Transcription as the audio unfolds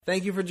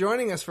Thank you for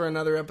joining us for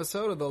another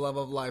episode of the Love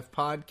of Life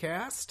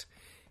podcast.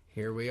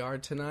 Here we are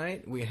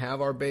tonight. We have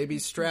our baby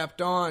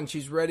strapped on.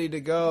 She's ready to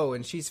go,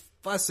 and she's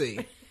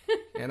fussy.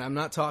 And I'm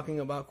not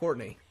talking about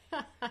Courtney.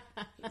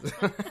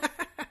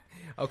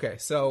 Okay,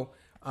 so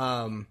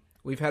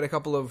we've had a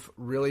couple of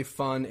really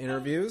fun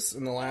interviews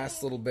in the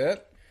last little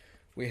bit.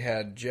 We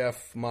had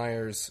Jeff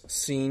Myers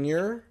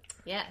Sr.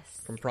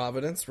 Yes. From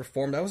Providence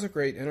Reformed. That was a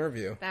great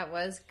interview. That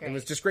was great. It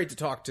was just great to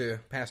talk to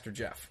Pastor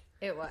Jeff.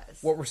 It was.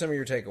 What were some of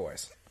your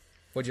takeaways?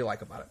 What did you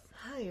like about it?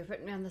 Oh, you're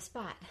putting me on the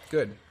spot.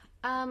 Good.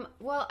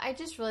 Well, I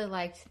just really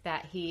liked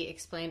that he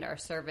explained our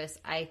service.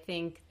 I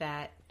think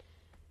that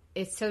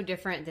it's so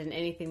different than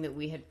anything that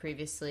we had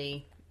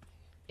previously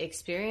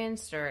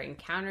experienced or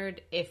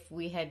encountered. If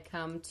we had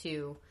come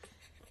to,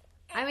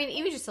 I mean,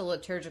 even just a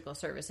liturgical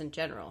service in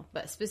general,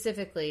 but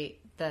specifically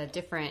the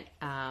different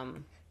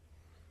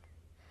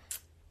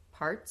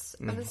parts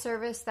of the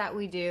service that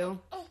we do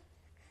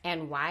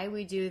and why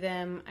we do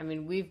them. I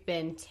mean, we've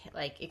been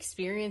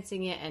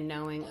experiencing it and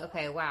knowing,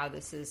 okay, wow,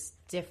 this is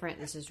different,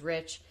 this is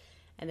rich.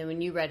 And then when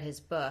you read his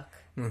book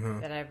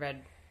that I've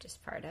read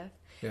just part of,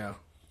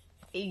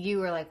 you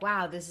were like,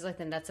 wow, this is like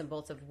the nuts and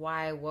bolts of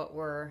why what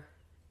we're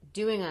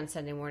doing on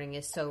Sunday morning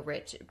is so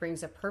rich. It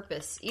brings a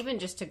purpose, even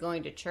just to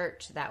going to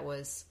church, that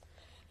was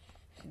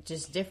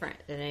just different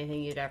than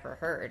anything you'd ever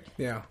heard,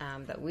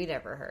 that we'd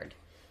ever heard.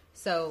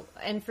 So,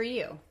 and for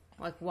you,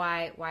 like,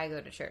 why go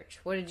to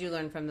church? What did you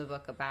learn from the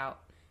book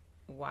about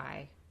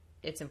why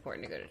it's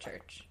important to go to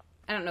church?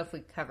 I don't know if we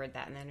covered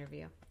that in the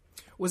interview.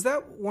 Was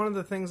that one of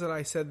the things that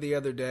I said the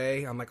other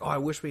day? I'm like, oh, I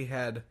wish we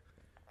had...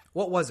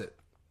 What was it?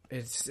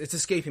 It's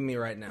escaping me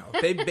right now.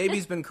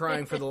 Baby's been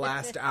crying for the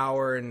last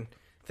hour, and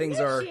things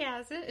are... She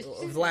hasn't.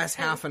 The last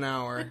half an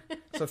hour.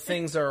 So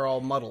things are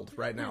all muddled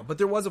right now. But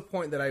there was a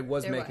point that I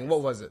was making.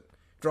 What was it?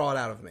 Draw it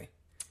out of me.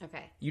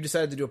 Okay. You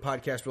decided to do a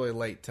podcast really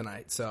late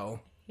tonight, so...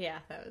 Yeah,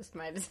 that was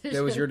my decision.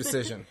 That was your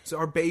decision. So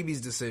our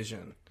baby's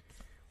decision.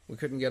 We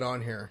couldn't get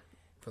on here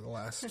for the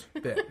last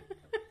bit.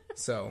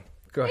 So,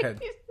 go ahead.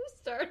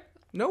 Start.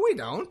 No, we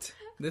don't.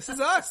 This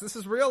is us. This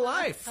is real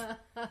life.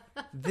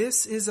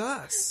 This is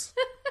us.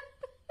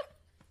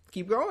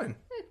 Keep going.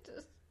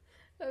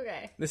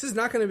 Okay. This is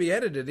not going to be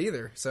edited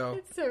either, so...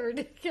 It's so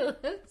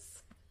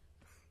ridiculous.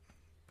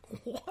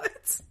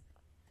 What?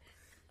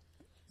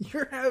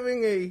 You're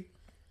having a...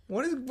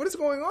 What is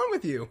going on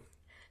with you?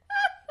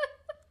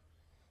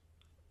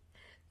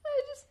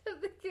 I just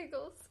have the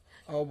giggles.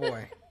 Oh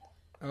boy.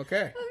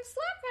 Okay. I'm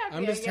slap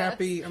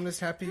happy. I'm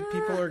just happy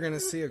people are going to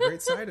see a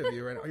great side of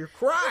you right now. You're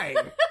crying.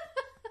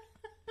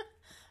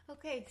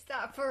 Okay,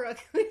 stop for a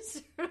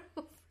quiz.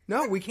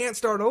 No, we can't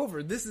start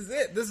over. This is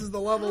it. This is the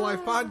Love of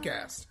Life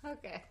podcast.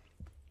 Okay.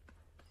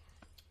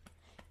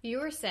 You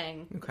were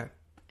saying. Okay.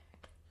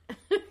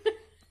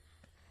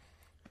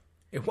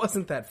 It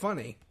wasn't that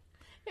funny.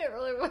 It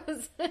really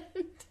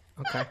wasn't.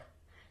 Okay.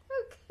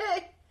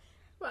 Okay.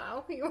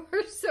 Wow, you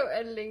were so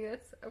editing this.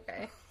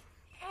 Okay.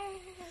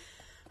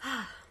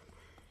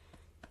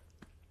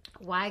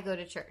 Why go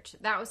to church?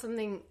 That was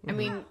something, I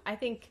mean, I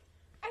think,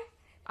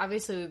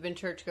 obviously we've been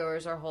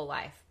churchgoers our whole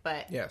life,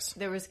 but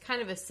there was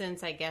kind of a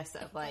sense, I guess,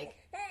 of like,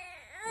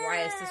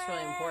 why is this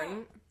really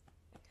important?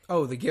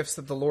 Oh, the gifts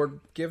that the Lord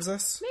gives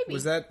us? Maybe.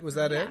 Was that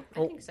it? I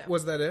think so.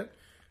 Was that it?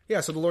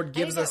 Yeah, so the Lord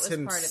gives us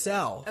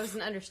himself. That was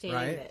an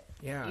understanding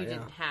that you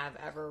didn't have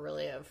ever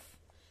really of,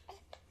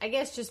 I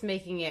guess, just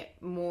making it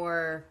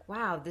more,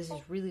 wow, this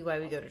is really why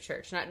we go to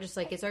church. Not just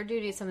like, it's our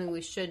duty, it's something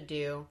we should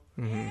do.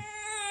 Mm-hmm.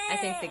 I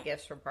think the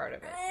gifts were part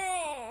of it.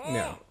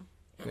 Yeah.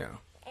 Yeah.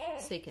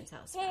 So you can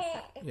tell us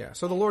about that. Yeah,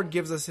 so the Lord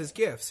gives us his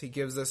gifts. He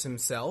gives us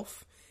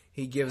himself.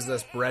 He gives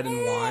us bread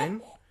and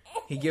wine.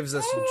 He gives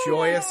us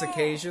joyous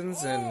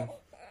occasions and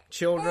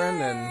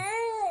children and...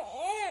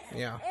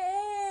 Yeah.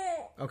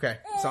 Okay,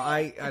 so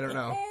I don't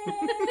know.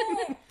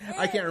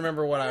 I can't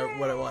remember what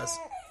it was.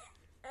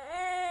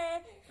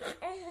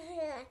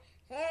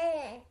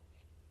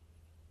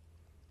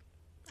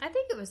 I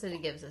think it was that he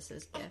gives us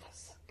his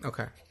gifts.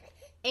 Okay.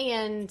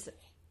 And,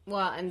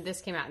 well, and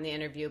this came out in the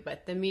interview,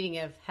 but the meeting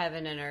of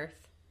heaven and earth.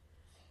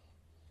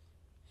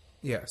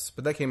 Yes,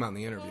 but that came out in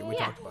the interview. We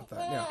talked about that.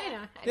 Yeah. I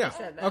know. I just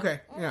said that.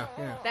 Okay. Yeah.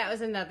 That was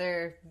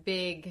another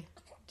big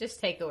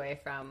just takeaway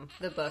from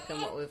the book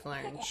and what we've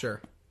learned.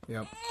 Sure.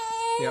 Yep.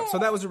 So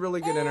that was a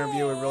really good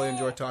interview. I really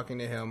enjoyed talking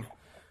to him.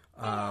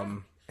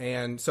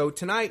 And so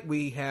tonight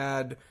we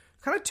had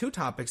kind of two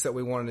topics that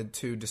we wanted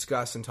to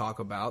discuss and talk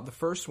about. The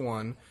first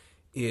one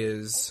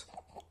is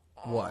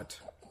what?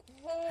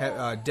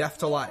 Death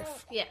to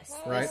life. Yes.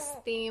 Right? This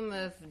theme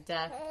of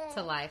death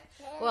to life.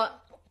 Well,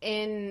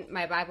 in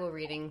my Bible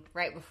reading,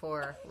 right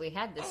before we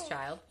had this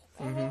child,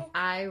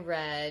 I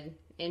read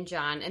in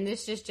John, and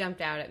this just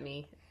jumped out at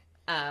me.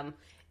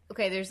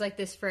 Okay, there's like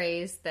this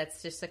phrase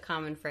that's just a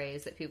common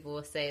phrase that people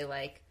will say,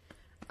 like,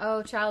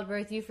 oh,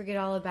 childbirth, you forget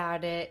all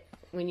about it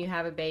when you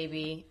have a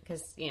baby,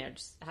 because,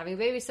 just having a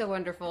baby is so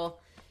wonderful.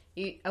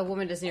 A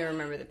woman doesn't even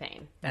remember the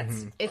pain.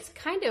 It's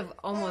kind of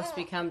almost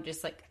become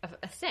just like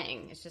a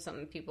saying. It's just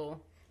something people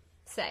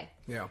say.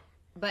 Yeah.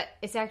 But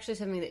it's actually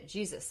something that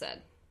Jesus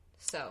said.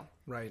 So,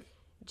 Right.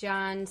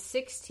 John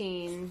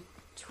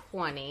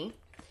 16:20.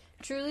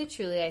 Truly,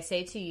 truly, I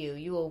say to you,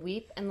 you will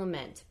weep and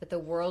lament, but the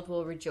world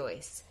will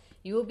rejoice.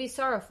 You will be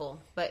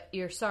sorrowful, but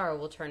your sorrow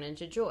will turn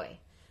into joy.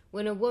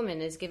 When a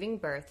woman is giving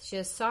birth, she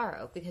has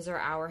sorrow because her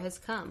hour has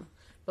come.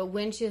 But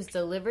when she has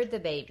delivered the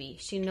baby,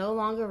 she no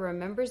longer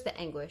remembers the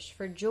anguish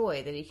for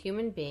joy that a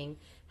human being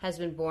has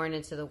been born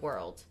into the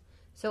world.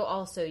 So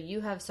also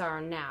you have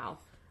sorrow now,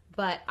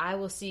 but I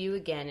will see you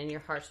again, and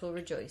your hearts will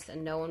rejoice,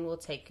 and no one will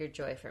take your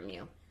joy from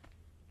you.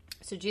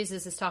 So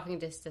Jesus is talking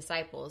to his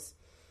disciples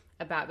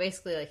about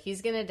basically, like,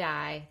 he's going to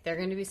die, they're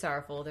going to be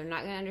sorrowful, they're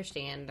not going to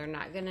understand, they're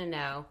not going to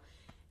know.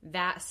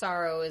 That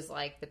sorrow is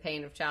like the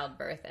pain of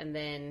childbirth, and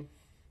then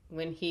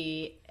when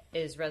he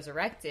is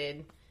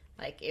resurrected,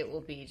 like, it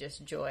will be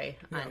just joy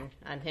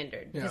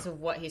unhindered because of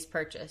what he's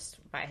purchased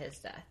by his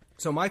death.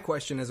 So my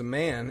question as a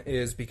man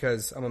is,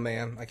 because I'm a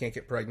man, I can't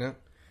get pregnant,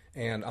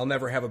 and I'll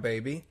never have a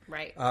baby.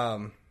 Right.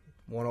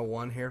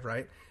 101 here,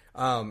 right?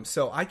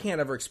 So I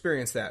can't ever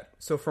experience that.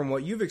 So from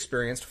what you've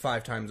experienced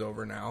 5 times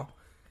over now,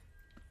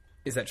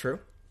 is that true?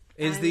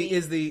 There's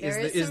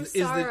some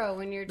sorrow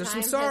when your time There's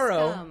some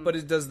sorrow, has come.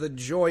 but does the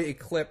joy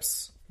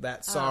eclipse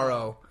that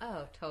sorrow?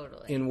 Oh,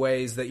 totally. In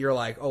ways that you're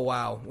like, oh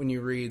wow, when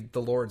you read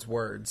the Lord's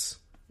words.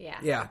 Yeah.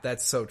 Yeah,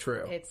 that's so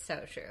true. It's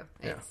so true.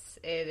 Yeah.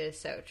 It is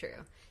so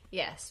true.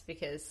 Yes,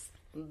 because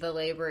the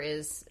labor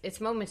it's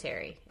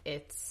momentary.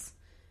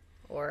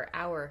 Or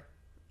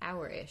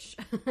hour-ish.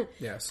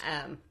 Yes.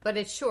 But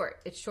it's short.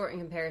 It's short in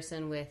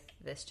comparison with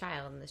this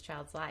child and this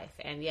child's life.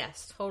 And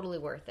yes, totally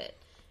worth it.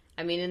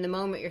 I mean, in the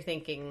moment you're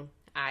thinking,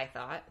 I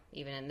thought,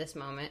 even in this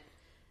moment,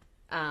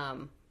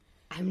 I'm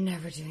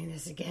never doing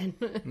this again.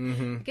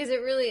 Because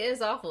it really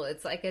is awful.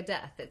 It's like a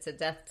death. It's a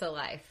death to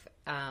life.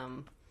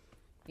 And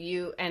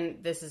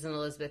this is an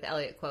Elizabeth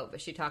Elliot quote, but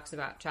she talks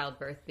about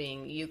childbirth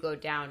being, you go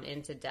down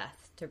into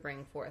death to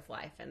bring forth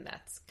life. And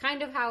that's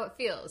kind of how it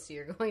feels.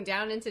 You're going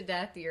down into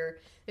death.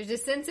 There's a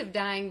sense of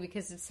dying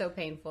because it's so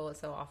painful. It's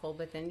so awful.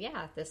 But then,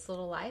 yeah, this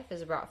little life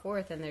is brought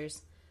forth, and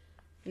there's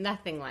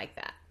nothing like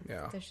that.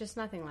 Yeah. There's just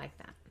nothing like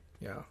that.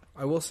 Yeah.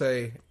 I will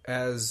say,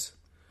 as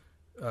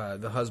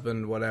the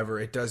husband, whatever,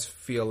 it does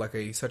feel like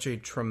such a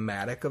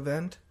traumatic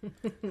event.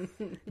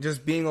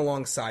 Just being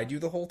alongside you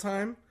the whole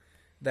time,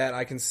 that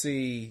I can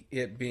see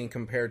it being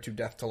compared to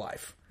death to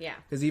life. Yeah.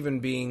 Because even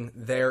being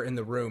there in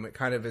the room, it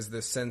kind of is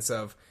this sense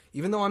of,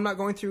 even though I'm not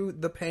going through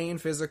the pain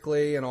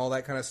physically and all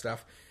that kind of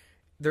stuff,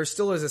 there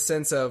still is a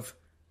sense of,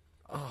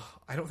 oh,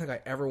 I don't think I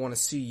ever want to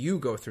see you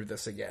go through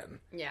this again.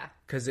 Yeah.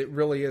 Because it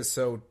really is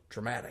so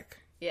dramatic.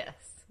 Yes.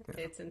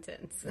 Yeah. It's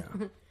intense.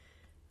 Yeah.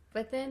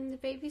 But then the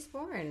baby's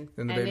born.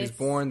 Then the baby's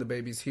born, the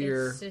baby's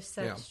here. It's just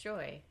such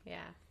joy. Yeah.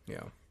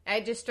 Yeah.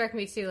 It just struck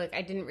me, too, like,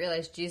 I didn't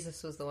realize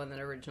Jesus was the one that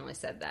originally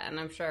said that. And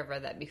I'm sure I've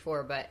read that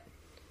before, but,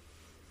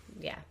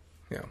 yeah.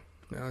 Yeah.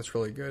 No, that's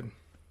really good.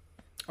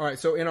 All right,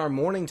 so in our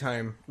morning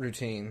time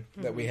routine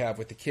that we have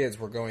with the kids,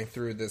 we're going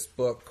through this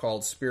book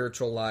called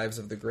Spiritual Lives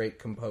of the Great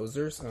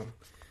Composers. Oh,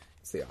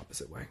 it's the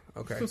opposite way.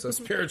 Okay, so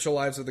Spiritual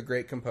Lives of the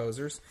Great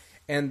Composers.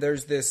 And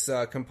there's this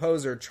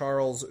composer,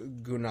 Charles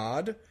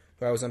Gounod,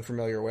 who I was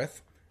unfamiliar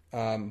with.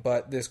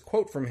 But this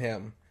quote from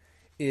him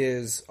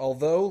is,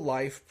 although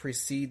life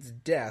precedes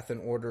death in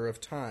order of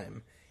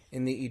time,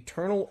 in the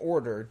eternal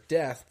order,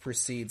 death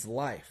precedes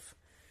life.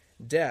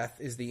 Death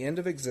is the end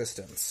of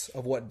existence,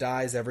 of what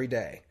dies every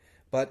day,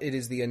 but it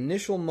is the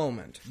initial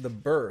moment, the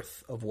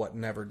birth of what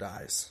never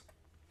dies.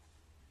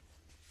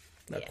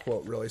 That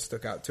quote really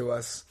stuck out to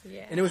us.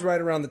 Yeah. And it was right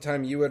around the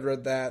time you had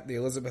read that, the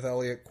Elizabeth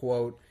Elliot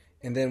quote,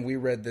 and then we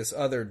read this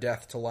other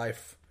death to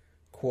life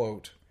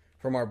quote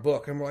from our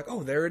book, and we're like,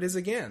 oh, there it is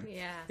again.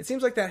 Yeah. It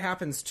seems like that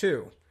happens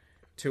too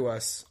to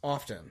us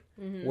often,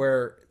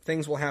 where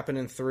things will happen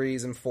in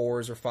 3s and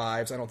 4s or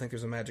 5s. I don't think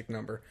there's a magic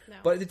number. No.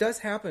 But it does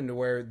happen to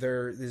where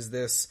there is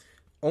this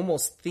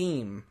almost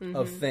theme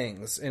of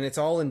things, and it's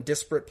all in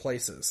disparate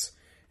places.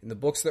 In the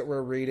books that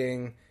we're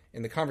reading,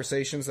 in the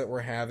conversations that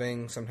we're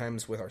having,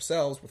 sometimes with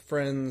ourselves, with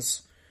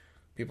friends,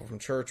 people from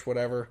church,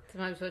 whatever.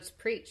 Sometimes what's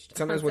preached.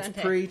 Sometimes what's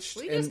preached.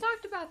 We just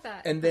talked about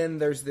that. And then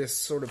there's this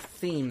sort of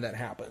theme that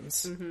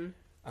happens.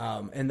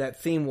 And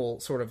that theme will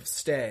sort of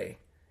stay.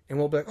 And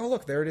we'll be like, oh,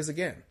 look, there it is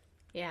again.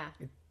 Yeah.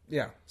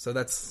 Yeah. So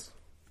that's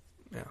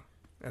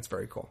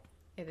very cool.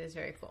 It is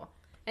very cool.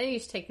 And you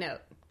just take note.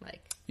 Like,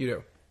 You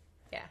do.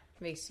 yeah,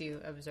 makes you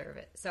observe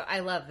it. So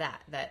I love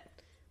that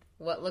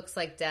what looks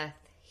like death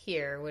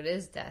here, what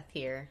is death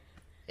here,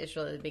 is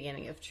really the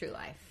beginning of true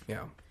life.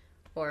 Yeah.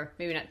 Or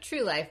maybe not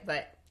true life,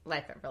 but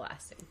life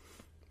everlasting.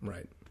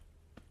 Right.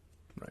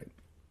 Right.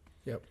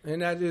 Yep.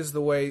 And that is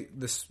the way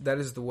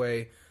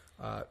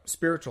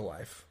spiritual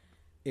life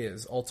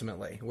is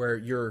ultimately, where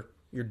you're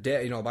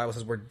dead. You know, the Bible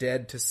says we're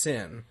dead to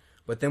sin,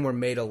 but then we're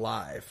made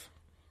alive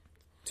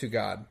to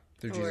God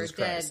through Jesus Christ.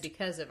 We're dead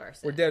because of our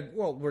sin. We're dead.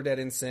 Well, we're dead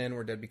in sin.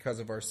 We're dead because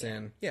of our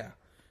sin. Yeah.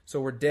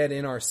 So we're dead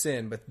in our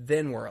sin, but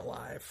then we're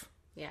alive.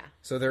 Yeah.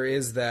 So there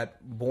is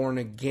that born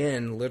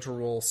again,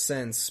 literal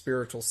sense,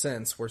 spiritual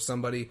sense, where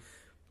somebody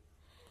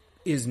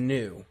is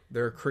new.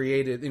 They're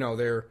created. You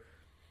know,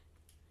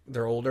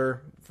 they're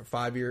older for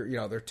 5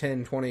 years, they're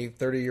 10, 20,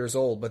 30 years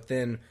old. But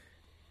then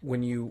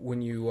when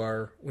you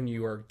are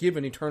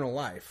given eternal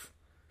life,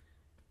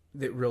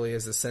 it really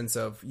is a sense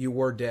of you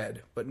were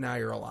dead, but now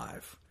you're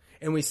alive.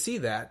 And we see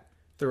that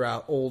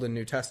throughout Old and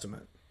New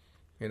Testament,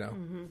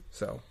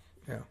 So,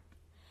 yeah.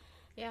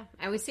 Yeah,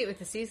 and we see it with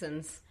the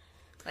seasons.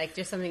 Like,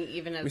 just something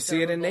even observable we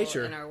see it in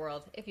nature in our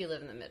world, if you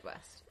live in the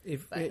Midwest.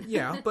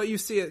 But you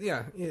see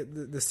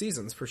it, the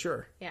seasons, for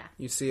sure. Yeah.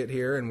 You see it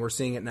here, and we're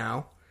seeing it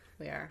now.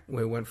 We are.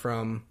 We went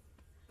from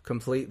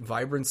complete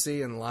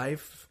vibrancy and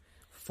life,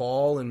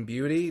 fall and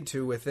beauty,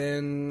 to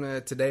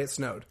within, today it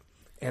snowed.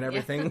 And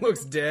everything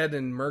looks dead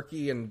and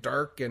murky and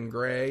dark and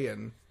gray,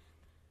 and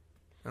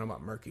I don't know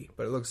about murky,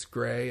 but it looks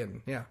gray,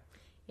 and yeah.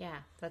 Yeah,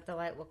 but the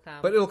light will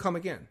come. But it'll come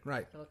again,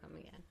 right. It will come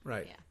again.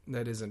 Right. Yeah.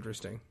 That is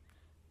interesting.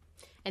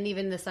 And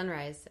even the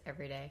sunrise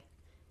every day,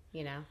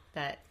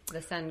 that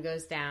the sun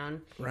goes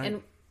down. Right.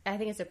 And I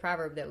think it's a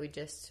proverb that we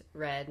just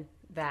read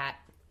that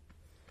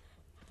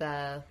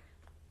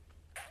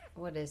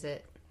what is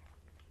it?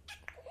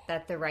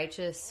 That the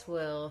righteous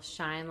will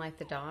shine like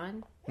the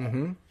dawn.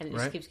 Mm-hmm. And it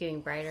just keeps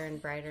getting brighter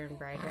and brighter and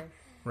brighter.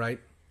 Right.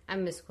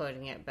 I'm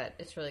misquoting it, but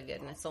it's really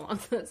good, and it's along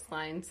those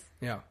lines.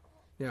 Yeah.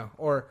 Yeah.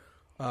 Or,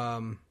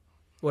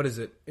 what is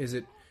it? Is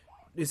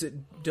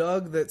it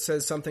Doug that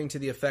says something to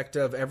the effect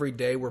of every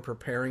day we're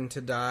preparing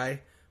to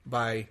die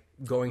by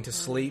going to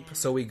sleep? Yeah.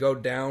 So we go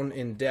down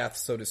in death,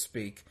 so to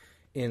speak,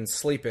 in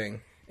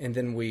sleeping, and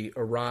then we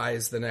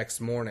arise the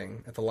next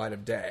morning at the light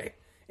of day.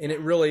 And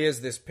it really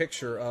is this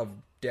picture of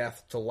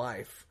death to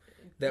life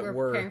that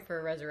we're preparing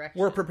for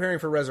resurrection. We're preparing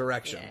for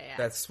resurrection. Yeah.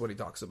 That's what he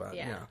talks about.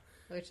 Yeah.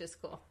 Which is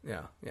cool.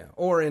 Yeah.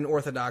 Or in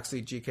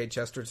Orthodoxy, G.K.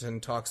 Chesterton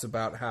talks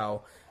about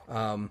how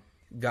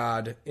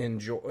God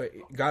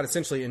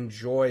essentially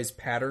enjoys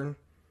pattern,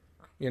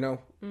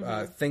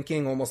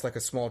 thinking almost like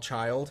a small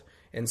child.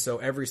 And so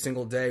every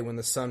single day when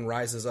the sun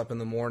rises up in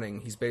the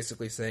morning, he's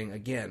basically saying,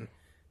 again,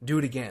 do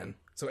it again.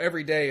 So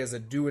every day is a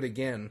do it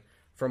again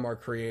from our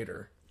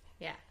Creator.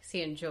 Yeah, because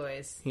he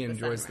enjoys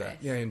that.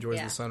 Yeah, he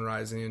enjoys the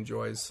sunrise, and he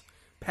enjoys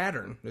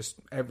pattern, just,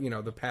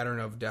 the pattern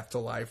of death to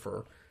life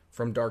or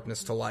from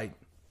darkness to light.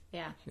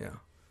 Yeah. Yeah.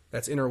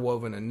 That's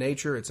interwoven in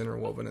nature. It's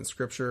interwoven in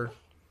Scripture,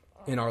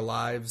 in our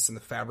lives, in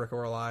the fabric of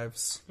our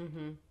lives.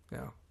 Mm-hmm.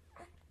 Yeah,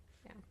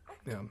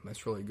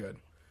 that's really good.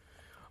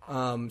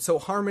 So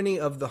harmony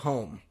of the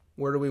home.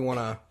 Where do we want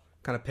to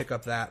kind of pick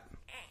up that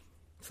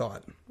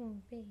thought? Oh,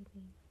 baby.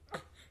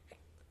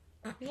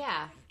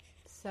 Yeah.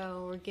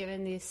 So we're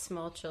given these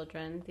small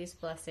children these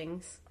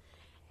blessings,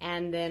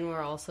 and then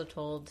we're also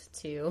told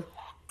to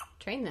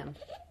train them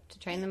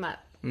up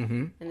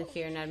in the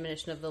fear and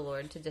admonition of the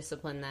Lord, to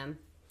discipline them.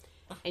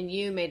 And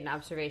you made an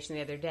observation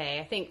the other day.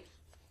 I think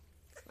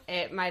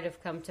it might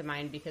have come to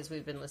mind because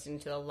we've been listening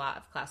to a lot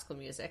of classical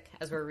music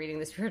as we're reading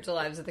the spiritual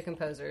lives of the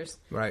composers.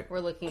 Right. We're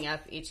looking up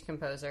each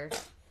composer.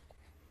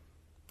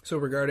 So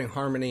regarding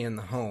harmony in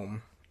the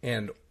home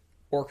and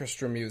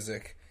orchestra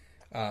music,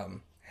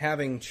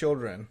 having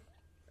children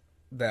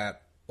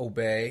that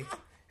obey,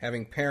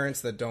 having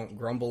parents that don't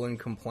grumble and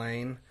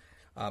complain,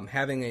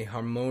 having a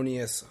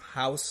harmonious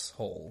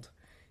household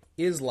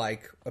is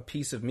like a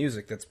piece of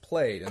music that's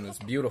played and that's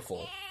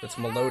beautiful, that's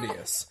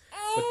melodious.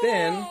 But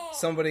then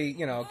somebody,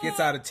 gets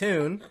out of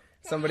tune,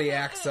 somebody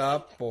acts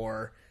up,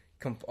 or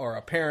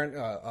a parent,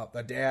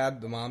 a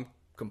dad, the mom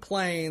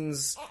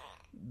complains,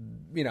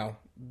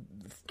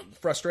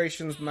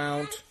 frustrations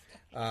mount,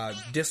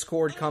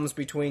 discord comes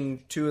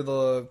between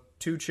two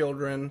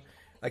children.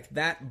 Like,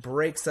 that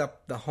breaks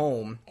up the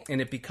home,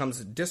 and it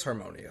becomes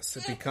disharmonious.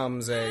 It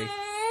becomes a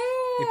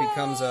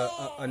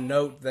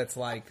note that's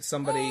like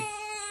somebody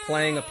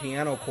playing a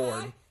piano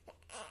chord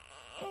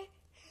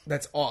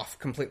that's off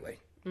completely.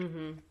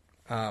 Mm-hmm.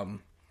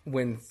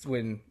 When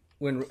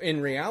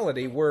in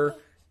reality, we're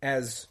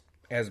as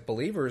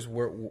believers,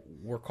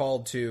 we're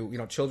called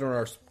to, children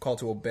are called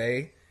to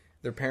obey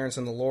their parents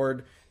in the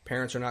Lord.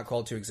 Parents are not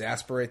called to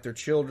exasperate their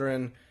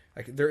children.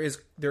 Like, there is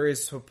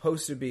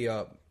supposed to be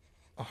a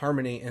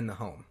harmony in the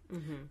home.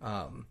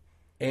 Mm-hmm.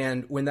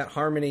 And when that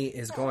harmony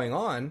is going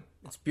on,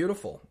 it's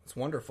beautiful. It's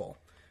wonderful.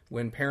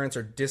 When parents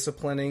are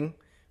disciplining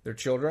their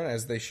children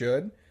as they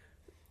should,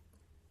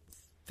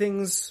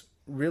 things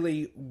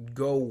really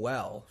go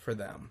well for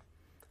them.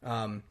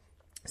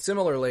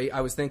 Similarly,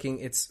 I was thinking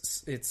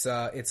it's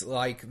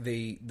like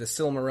the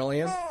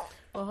Silmarillion.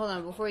 Well, hold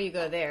on. Before you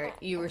go there,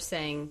 you were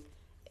saying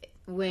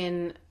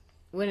when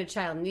a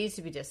child needs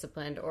to be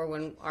disciplined, or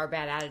when our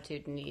bad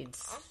attitude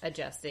needs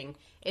adjusting,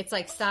 it's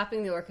like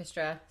stopping the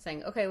orchestra,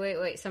 saying, "Okay,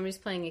 wait, somebody's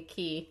playing a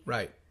key,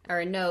 right, or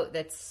a note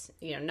that's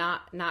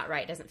not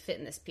right, doesn't fit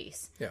in this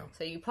piece." Yeah.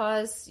 So you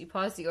pause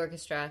the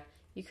orchestra,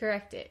 you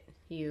correct it,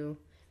 you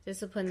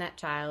discipline that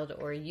child,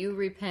 or you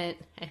repent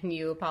and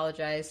you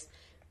apologize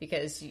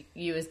because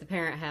you as the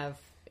parent have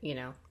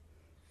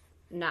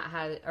not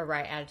had a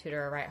right attitude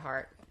or a right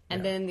heart,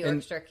 and then the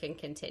orchestra can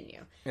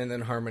continue, and then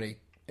harmony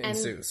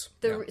ensues.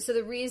 So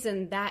the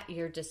reason that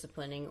you're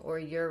disciplining or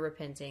you're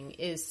repenting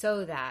is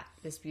so that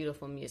this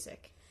beautiful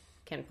music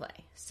can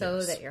play,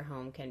 so that your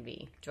home can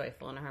be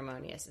joyful and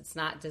harmonious. It's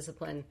not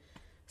discipline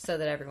so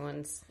that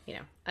everyone's,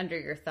 under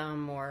your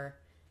thumb, or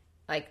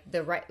like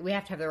we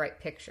have to have the right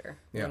picture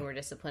when we're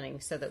disciplining,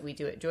 so that we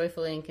do it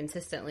joyfully and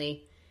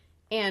consistently,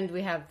 and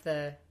we have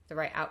the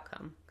right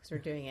outcome, because we're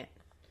doing it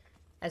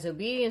as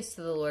obedience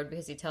to the Lord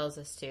because he tells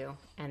us to,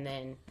 and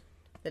then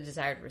the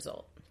desired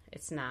result.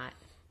 It's not,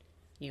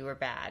 you were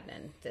bad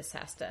and this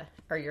has to,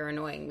 or you're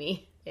annoying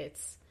me.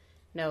 It's,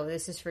 no,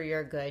 this is for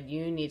your good.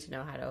 You need to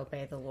know how to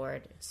obey the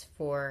Lord. It's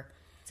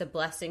a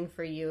blessing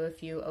for you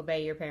if you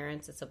obey your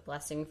parents. It's a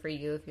blessing for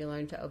you if you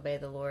learn to obey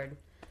the Lord.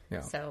 Yeah.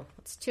 So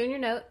let's tune your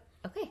note.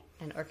 Okay.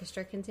 And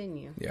orchestra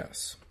continue.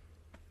 Yes.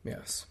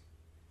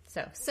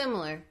 So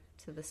similar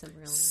to the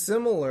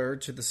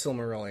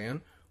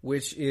Silmarillion.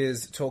 Which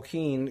is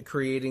Tolkien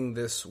creating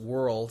this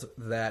world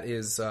that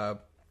is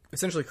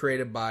essentially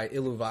created by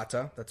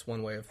Iluvata. That's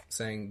one way of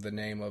saying the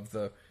name of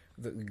the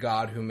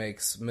god who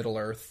makes Middle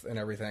Earth and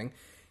everything.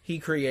 He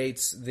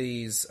creates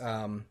these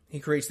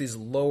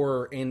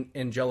lower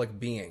angelic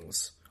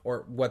beings,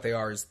 or what they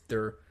are is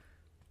they're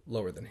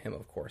lower than him,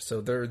 of course. So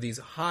they're these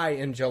high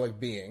angelic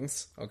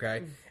beings,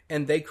 okay?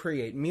 And they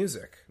create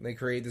music. They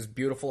create this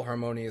beautiful,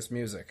 harmonious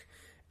music.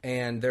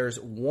 And there's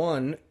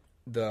one,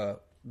 the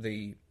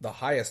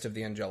highest of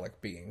the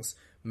angelic beings,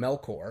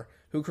 Melkor,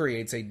 who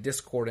creates a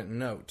discordant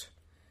note.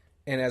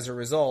 And as a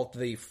result,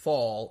 the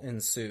fall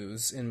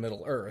ensues in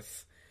Middle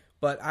Earth.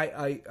 But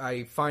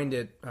I find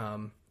it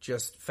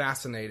just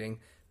fascinating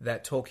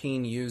that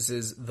Tolkien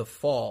uses the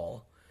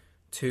fall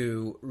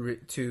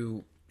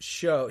to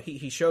show...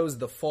 He shows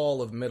the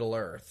fall of Middle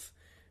Earth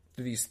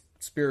to these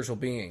spiritual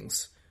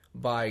beings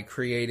by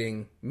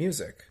creating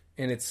music.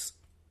 And it's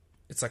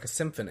like a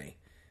symphony.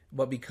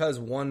 But because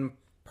one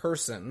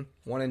person,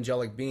 one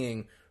angelic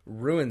being,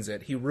 ruins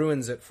it, he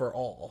ruins it for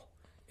all.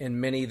 And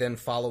many then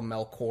follow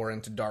Melkor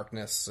into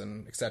darkness,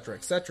 and et cetera,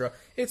 et cetera.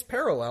 It's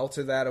parallel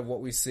to that of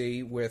what we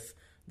see with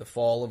the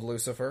fall of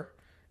Lucifer.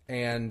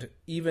 And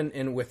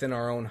even within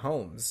our own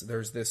homes,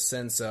 there's this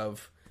sense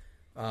of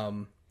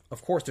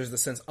course, there's the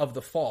sense of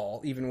the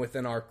fall, even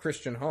within our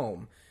Christian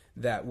home,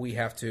 that we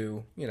have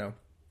to,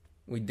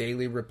 we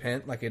daily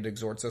repent, like it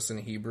exhorts us in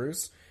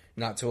Hebrews,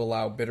 not to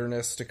allow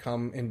bitterness to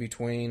come in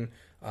between,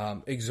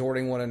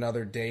 exhorting one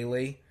another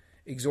daily.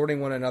 Exhorting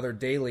one another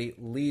daily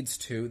leads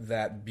to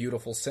that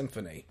beautiful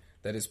symphony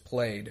that is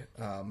played,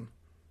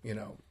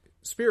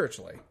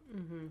 spiritually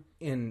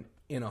in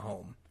a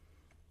home.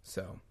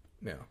 So,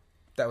 yeah,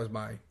 that was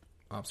my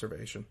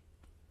observation.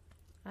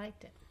 I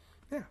liked it.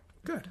 Yeah,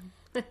 good.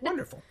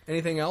 Wonderful.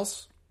 Anything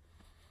else?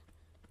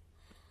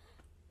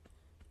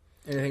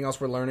 Anything else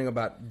we're learning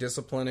about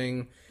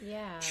disciplining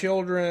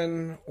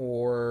children,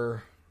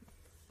 or...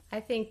 I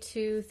think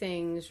two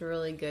things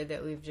really good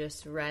that we've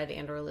just read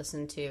and or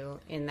listened to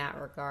in that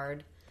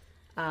regard.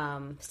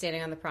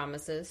 Standing on the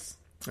Promises.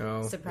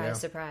 Oh,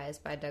 Surprise,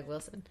 by Doug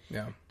Wilson.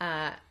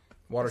 Yeah.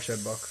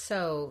 Watershed book.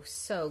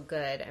 So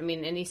good. I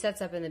mean, and he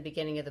sets up in the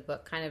beginning of the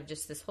book kind of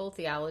just this whole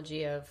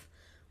theology of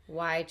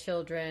why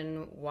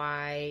children,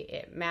 why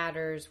it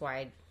matters,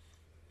 why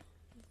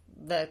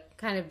the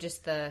kind of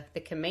just the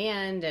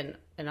command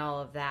and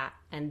all of that.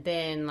 And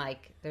then,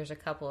 like, there's a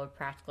couple of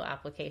practical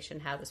application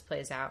how this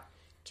plays out.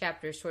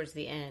 Chapters towards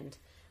the end,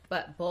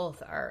 but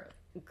both are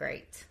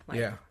great.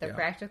 The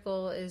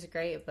practical is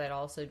great, but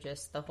also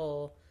just the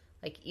whole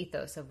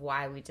ethos of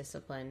why we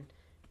discipline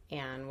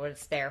and what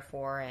it's there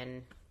for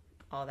and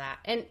all that.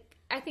 And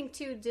I think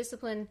too,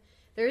 discipline,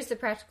 there is the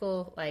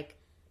practical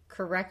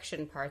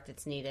correction part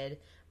that's needed,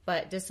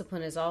 but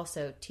discipline is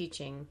also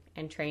teaching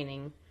and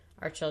training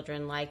our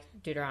children, like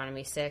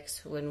Deuteronomy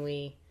 6, when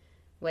we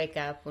wake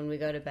up, when we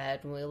go to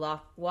bed, when we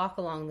walk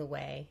along the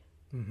way,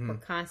 we're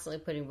constantly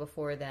putting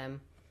before them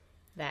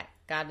that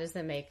God is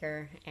the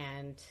maker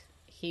and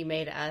he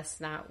made us,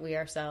 not we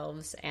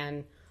ourselves,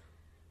 and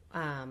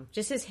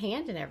just his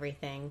hand in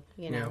everything,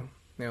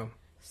 Yeah.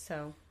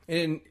 So.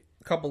 And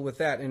coupled with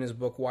that, in his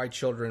book, Why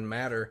Children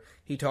Matter,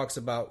 he talks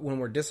about when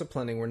we're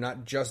disciplining, we're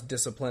not just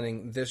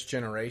disciplining this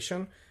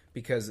generation,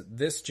 because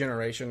this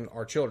generation,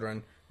 our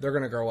children, they're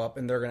going to grow up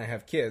and they're going to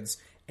have kids,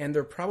 and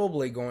they're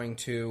probably going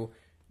to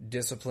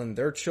discipline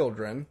their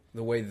children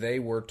the way they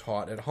were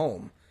taught at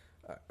home.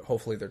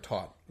 Hopefully they're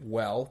taught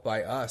well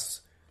by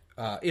us.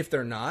 If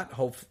they're not,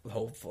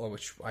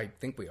 which I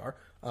think we are,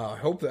 I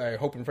hope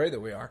and pray that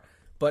we are.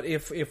 But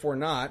if we're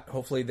not,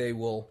 hopefully they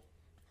will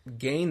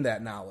gain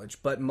that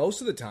knowledge. But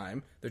most of the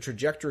time, the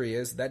trajectory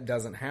is that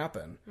doesn't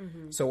happen.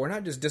 So we're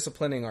not just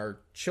disciplining our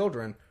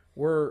children.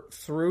 We're,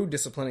 through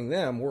disciplining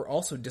them, we're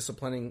also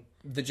disciplining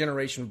the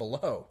generation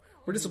below.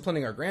 We're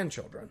disciplining our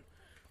grandchildren.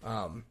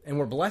 And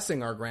we're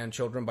blessing our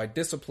grandchildren by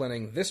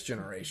disciplining this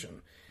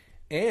generation.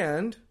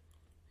 And...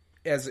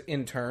 as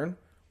in turn,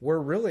 we're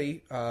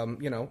really,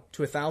 to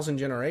 1,000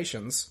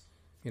 generations,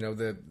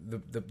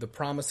 the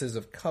promises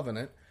of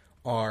covenant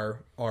are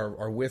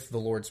with the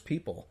Lord's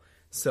people.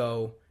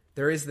 So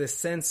there is this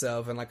sense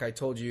of, and like I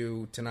told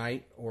you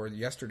tonight or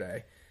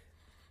yesterday,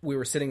 we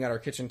were sitting at our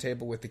kitchen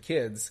table with the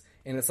kids,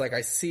 and it's like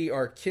I see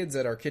our kids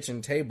at our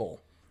kitchen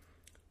table,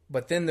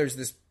 but then there's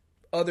this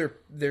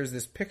there's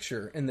this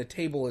picture, and the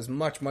table is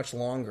much, much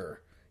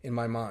longer in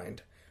my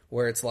mind,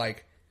 where it's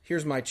like,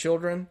 here's my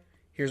children,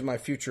 here's my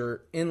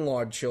future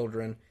in-lawed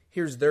children,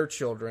 here's their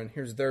children,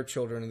 here's their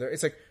children.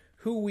 It's like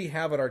who we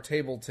have at our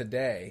table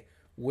today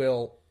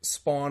will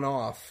spawn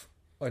off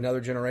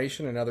another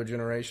generation, and another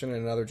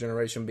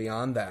generation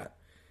beyond that.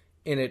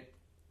 And it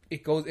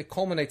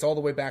culminates all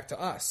the way back to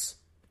us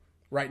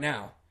right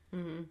now.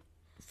 Mm-hmm.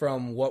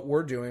 From what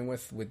we're doing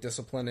with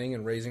disciplining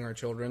and raising our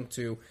children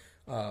to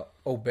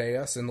obey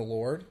us in the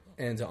Lord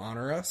and to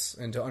honor us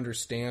and to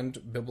understand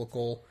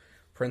biblical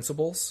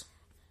principles.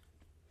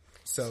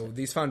 So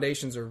these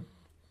foundations are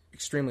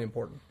extremely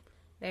important.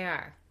 They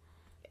are.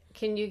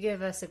 Can you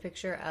give us a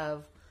picture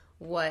of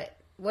what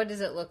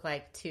does it look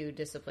like to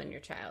discipline your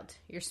child?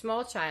 Your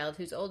small child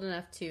who's old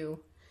enough to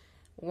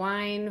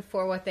whine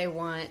for what they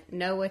want,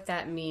 know what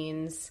that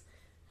means.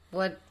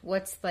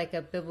 What's like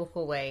a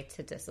biblical way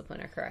to discipline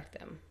or correct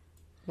them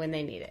when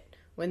they need it?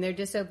 When they're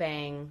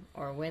disobeying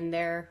or when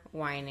they're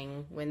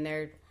whining, when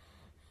they're...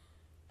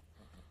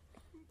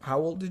 How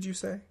old did you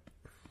say?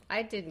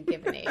 I didn't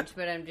give an age,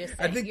 but I'm just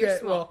saying, I think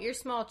you're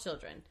small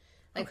children.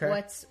 Like,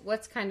 okay.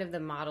 What's kind of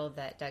the model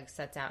that Doug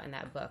sets out in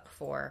that book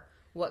for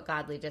what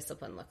godly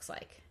discipline looks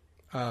like?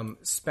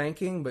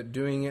 Spanking, but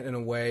doing it in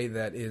a way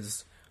that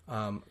is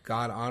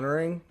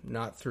God-honoring,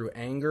 not through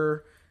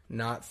anger,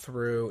 not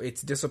through...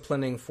 It's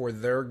disciplining for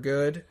their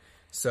good,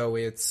 so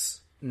it's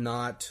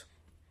not,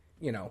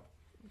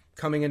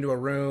 coming into a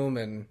room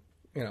and,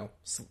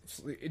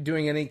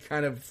 doing any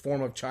kind of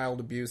form of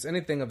child abuse,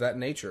 anything of that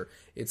nature.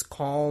 It's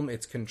calm,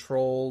 it's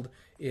controlled,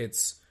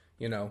 it's,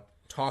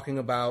 talking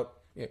about,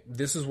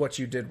 this is what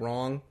you did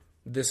wrong,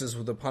 this is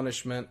the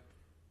punishment,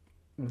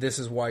 this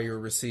is why you're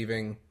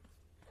receiving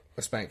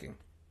a spanking.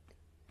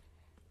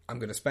 I'm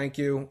going to spank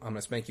you, I'm going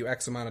to spank you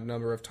X amount of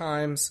number of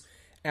times.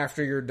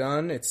 After you're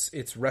done,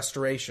 it's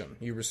restoration.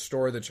 You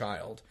restore the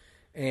child.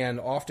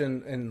 And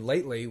often, and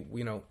lately,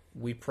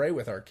 we pray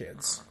with our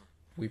kids.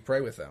 We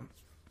pray with them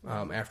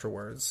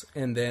afterwards.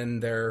 And then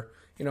they're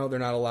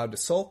not allowed to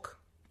sulk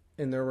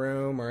in their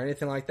room or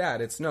anything like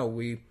that.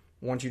 We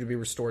want you to be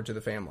restored to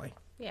the family.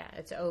 Yeah,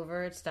 it's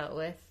over. It's dealt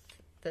with.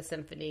 The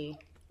symphony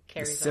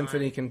carries on. The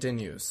symphony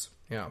continues.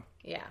 Yeah.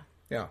 Yeah.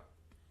 Yeah.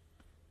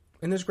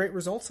 And there's great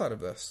results out of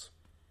this.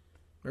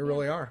 There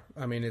really are.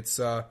 I mean, it's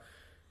tried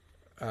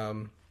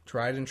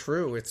and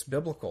true. It's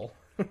biblical.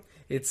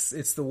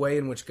 It's the way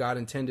in which God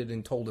intended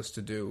and told us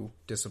to do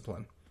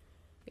discipline.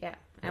 Yeah.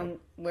 And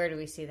where do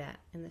we see that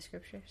in the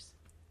scriptures?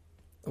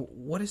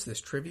 What is this,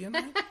 trivia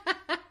night?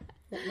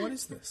 What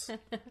is this?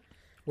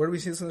 Where do we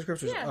see this in the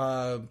scriptures?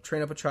 Yeah.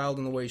 Train up a child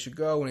in the way he should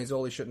go. When he's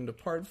old, he shouldn't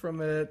depart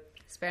from it.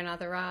 Spare not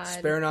the rod.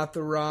 Spare not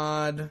the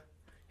rod.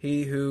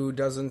 He who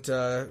doesn't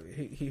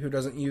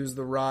use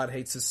the rod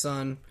hates his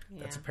son.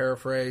 Yeah. That's a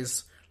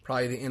paraphrase.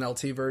 Probably the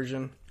NLT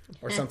version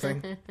or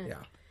something. Yeah.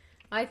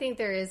 I think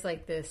there is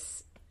like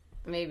this,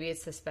 maybe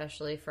it's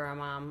especially for a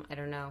mom, I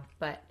don't know,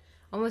 but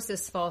almost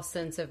this false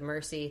sense of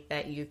mercy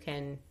that you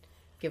can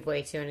give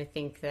way to. And I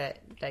think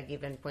that Doug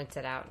even points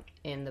it out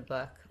in the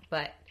book.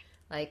 But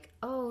like,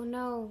 oh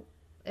no,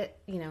 it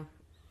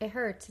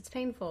hurts. It's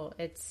painful.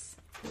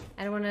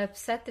 I don't want to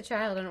upset the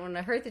child. I don't want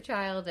to hurt the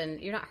child.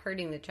 And you're not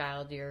hurting the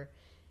child.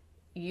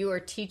 You are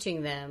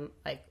teaching them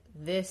like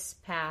this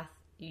path,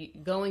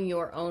 going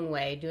your own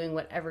way, doing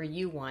whatever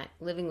you want,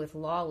 living with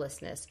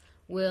lawlessness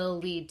will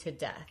lead to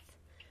death.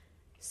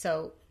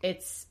 So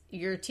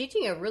you're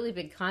teaching a really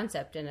big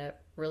concept in a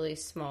really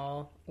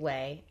small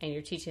way, and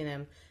you're teaching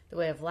them the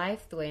way of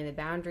life, the way and the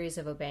boundaries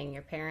of obeying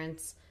your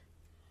parents,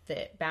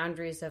 the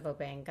boundaries of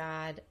obeying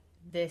God.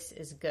 This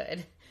is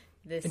good.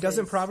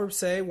 Doesn't Proverbs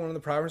say, one of the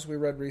Proverbs we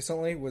read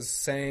recently was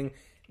saying,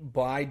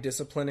 by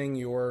disciplining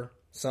your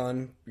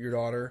son, your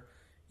daughter,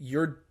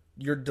 you're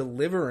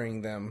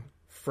delivering them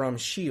from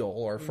Sheol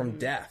or from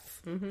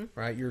death,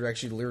 right?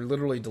 You're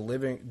literally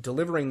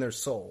delivering their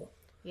soul.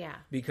 Yeah.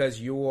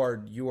 Because you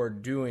are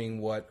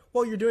doing what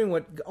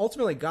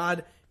ultimately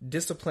God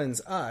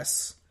disciplines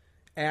us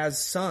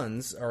as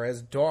sons or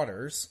as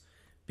daughters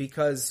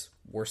because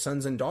we're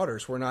sons and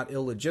daughters. We're not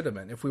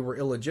illegitimate. If we were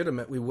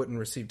illegitimate, we wouldn't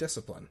receive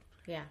discipline.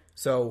 Yeah.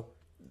 So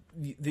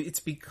it's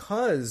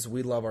because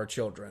we love our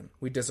children,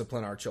 we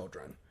discipline our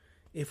children.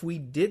 If we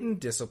didn't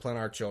discipline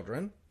our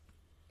children,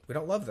 we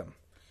don't love them.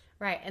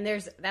 Right, and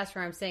that's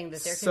where I'm saying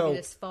that there can be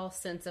this false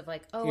sense of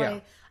like,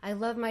 I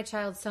love my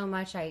child so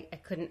much, I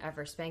couldn't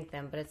ever spank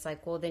them. But it's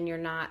like, well, then you're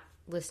not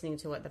listening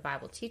to what the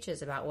Bible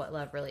teaches about what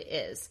love really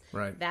is.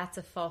 Right. That's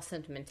a false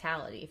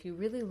sentimentality. If you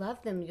really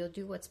love them, you'll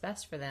do what's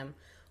best for them.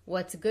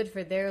 What's good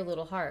for their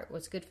little heart,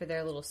 what's good for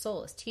their little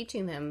soul is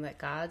teaching them that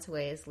God's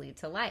ways lead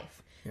to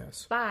life.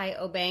 Yes. By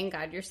obeying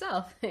God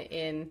yourself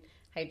in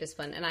how you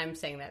discipline. And I'm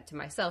saying that to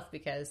myself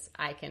because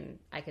I can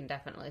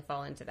definitely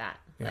fall into that.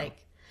 Yeah.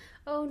 Like,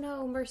 oh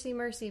no, mercy,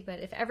 mercy. But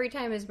if every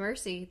time is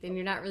mercy, then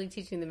you're not really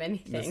teaching them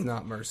anything. That's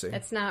not mercy.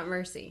 That's not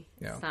mercy.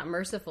 Yeah. It's not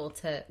merciful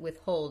to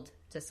withhold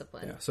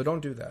discipline. Yeah. So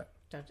don't do that.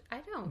 I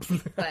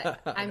don't.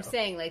 But I'm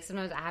saying, like,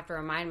 sometimes I have to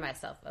remind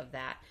myself of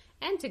that.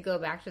 and to go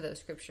back to those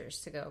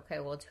scriptures to go, okay,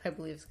 well, do I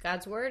believe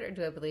God's word or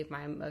do I believe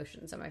my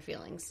emotions and my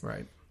feelings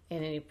right.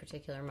 in any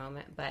particular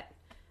moment? But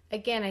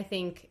again, I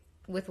think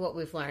with what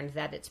we've learned,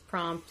 that it's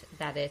prompt,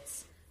 that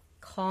it's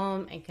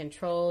calm and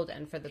controlled,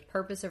 and for the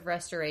purpose of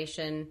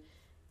restoration,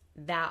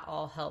 that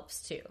all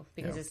helps too,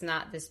 because it's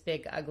not this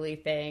big ugly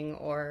thing,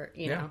 or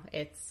you know,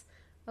 it's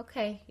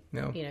okay.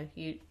 No. You know,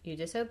 you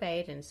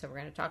disobeyed, and so we're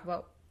going to talk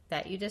about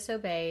that you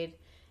disobeyed,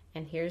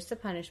 and here's the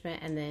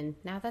punishment, and then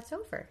now that's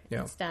over.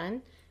 Yeah. It's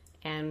done,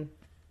 and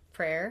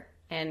prayer,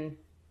 and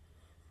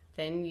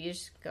then you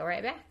just go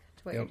right back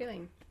to what you're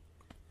doing.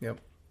 Yep,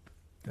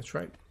 that's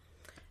right.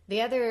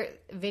 The other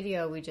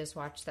video we just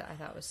watched that I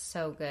thought was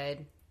so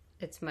good.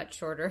 It's much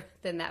shorter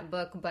than that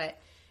book, but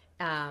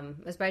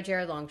it was by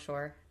Jared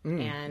Longshore.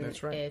 And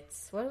that's right.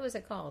 It's, what was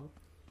it called?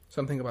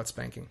 Something about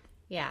spanking.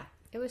 Yeah,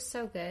 it was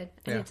so good.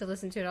 I need to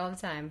listen to it all the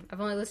time. I've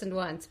only listened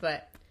once,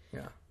 but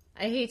yeah,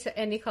 I hate to,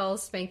 and he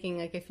calls spanking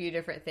like a few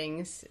different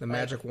things. The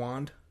magic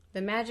wand.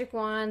 The magic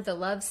wand, the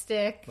love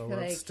stick. The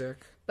love stick.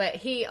 But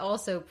he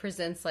also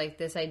presents like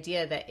this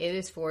idea that it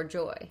is for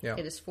joy. Yeah.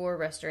 It is for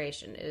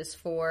restoration. It is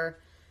for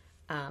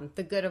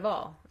the good of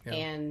all. Yeah.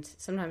 And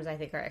sometimes I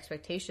think our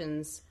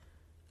expectations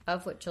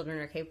of what children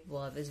are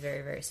capable of is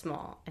very, very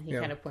small. And he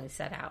kind of points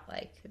that out.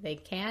 Like, they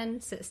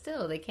can sit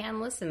still. They can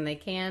listen. They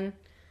can,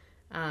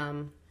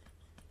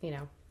 you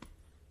know,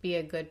 be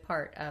a good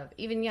part of,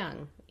 even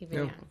young.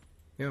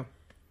 Yeah.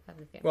 Of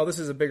the family. Well, this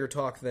is a bigger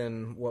talk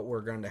than what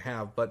we're going to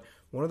have. But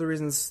one of the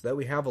reasons that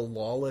we have a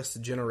lawless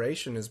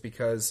generation is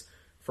because,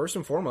 first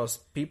and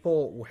foremost,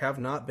 people have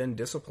not been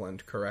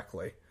disciplined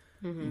correctly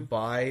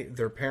by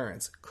their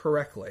parents,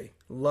 correctly,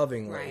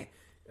 lovingly.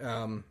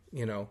 Right.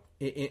 You know,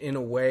 in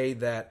a way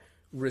that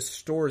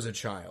restores a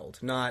child,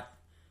 not,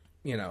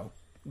 you know,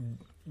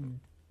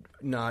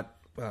 not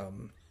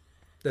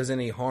does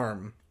any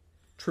harm,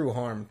 true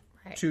harm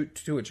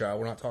to a child.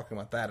 We're not talking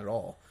about that at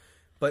all.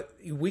 But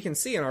we can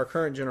see in our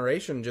current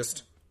generation,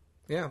 just,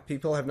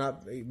 people have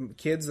not,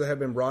 kids that have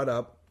been brought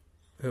up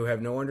who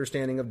have no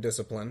understanding of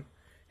discipline,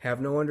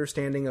 have no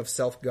understanding of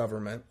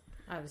self-government,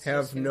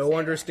 have no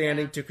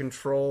understanding to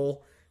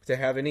control, to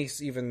have any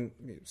even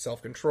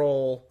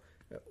self-control.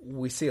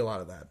 We see a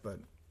lot of that, but...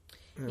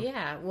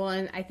 Yeah, well,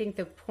 and I think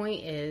the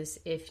point is,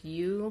 if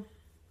you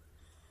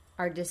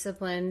are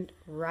disciplined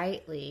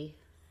rightly,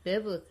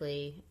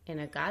 biblically, in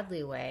a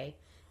godly way,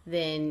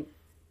 then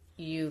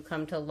you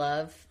come to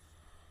love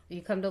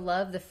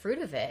the fruit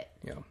of it.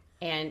 Yeah.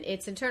 And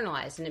it's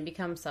internalized, and it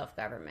becomes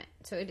self-government.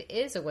 So it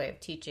is a way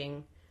of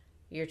teaching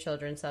your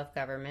children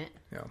self-government.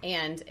 Yeah.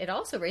 And it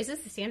also raises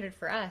the standard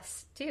for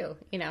us, too,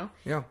 you know?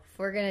 Yeah. If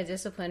we're going to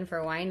discipline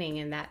for whining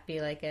and that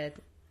be like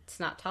it's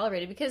not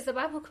tolerated, because the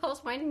Bible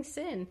calls whining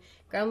sin.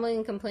 Grumbling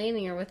and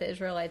complaining are what the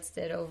Israelites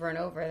did over and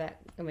over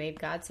that made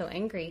God so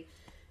angry.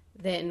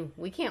 Then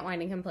we can't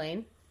whine and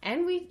complain.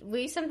 And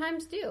we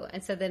sometimes do.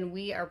 And so then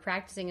we are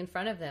practicing in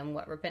front of them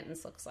what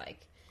repentance looks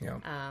like. Yeah.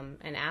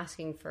 And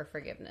asking for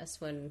forgiveness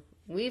when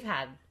we've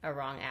had a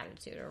wrong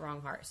attitude or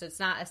wrong heart. So it's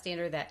not a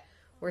standard that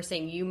we're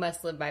saying you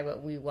must live by,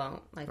 but we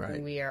won't. Like,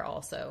 we are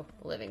also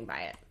living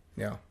by it.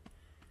 Yeah.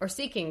 Or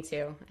seeking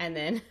to, and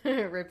then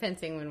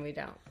repenting when we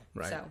don't.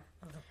 Right. So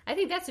I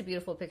think that's a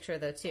beautiful picture,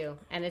 though, too.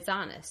 And it's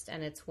honest,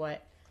 and it's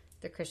what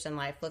the Christian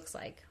life looks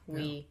like.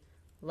 We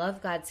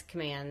love God's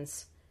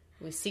commands.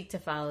 We seek to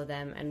follow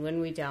them. And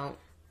when we don't,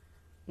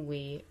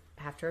 we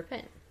have to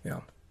repent. Yeah.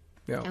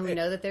 Yeah. And we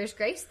know that there's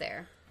grace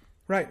there.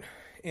 Right.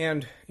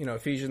 And, you know,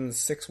 Ephesians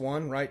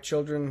 6:1, right?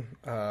 Children,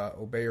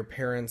 obey your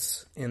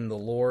parents in the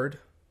Lord,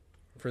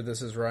 for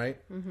this is right.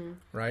 Mm-hmm.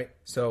 Right?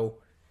 So,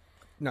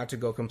 not to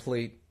go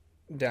complete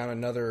down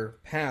another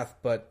path,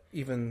 but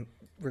even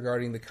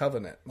regarding the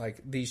covenant, like,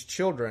 these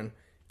children,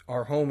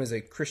 our home is a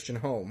Christian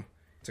home.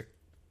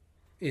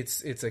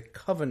 It's a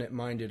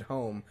covenant-minded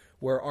home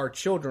where our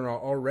children are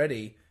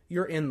already,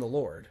 you're in the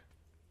Lord.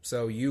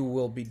 So you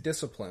will be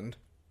disciplined.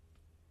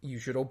 You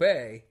should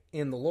obey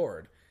in the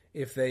Lord.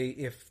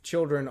 If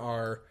children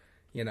are,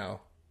 you know,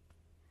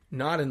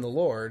 not in the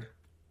Lord,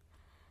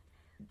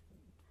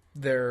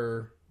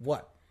 they're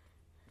what?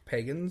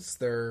 Pagans?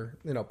 They're,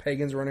 you know,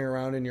 pagans running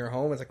around in your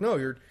home. It's like, no,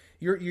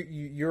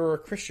 you're a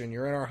Christian.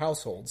 You're in our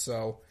household.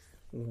 So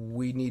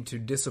we need to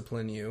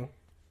discipline you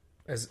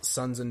as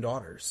sons and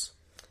daughters.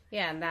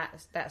 Yeah, and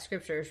that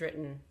scripture is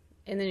written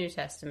in the New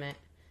Testament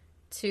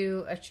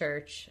to a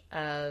church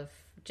of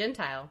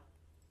Gentile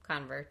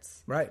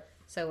converts. Right.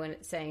 So when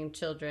it's saying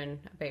children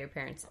obey your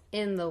parents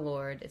in the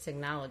Lord, it's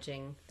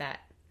acknowledging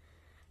that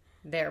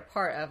they're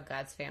part of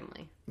God's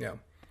family. Yeah.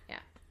 Yeah.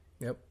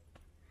 Yep.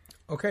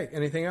 Okay.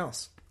 Anything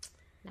else?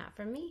 Not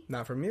from me.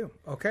 Not from you.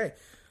 Okay.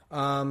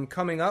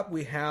 Coming up,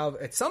 we have,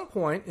 at some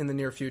point in the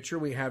near future,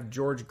 we have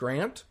George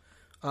Grant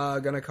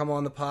going to come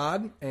on the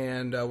pod,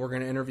 and we're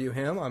going to interview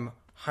him. I'm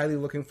highly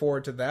looking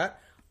forward to that.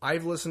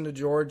 I've listened to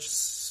George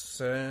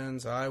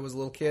since I was a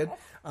little kid,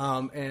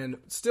 and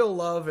still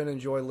love and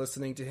enjoy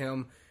listening to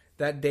him.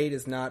 That date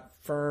is not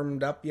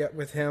firmed up yet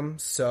with him,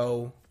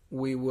 so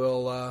we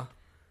will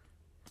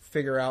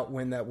figure out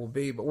when that will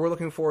be. But we're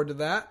looking forward to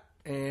that.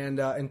 And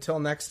until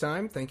next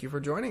time, thank you for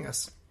joining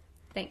us.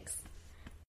 Thanks.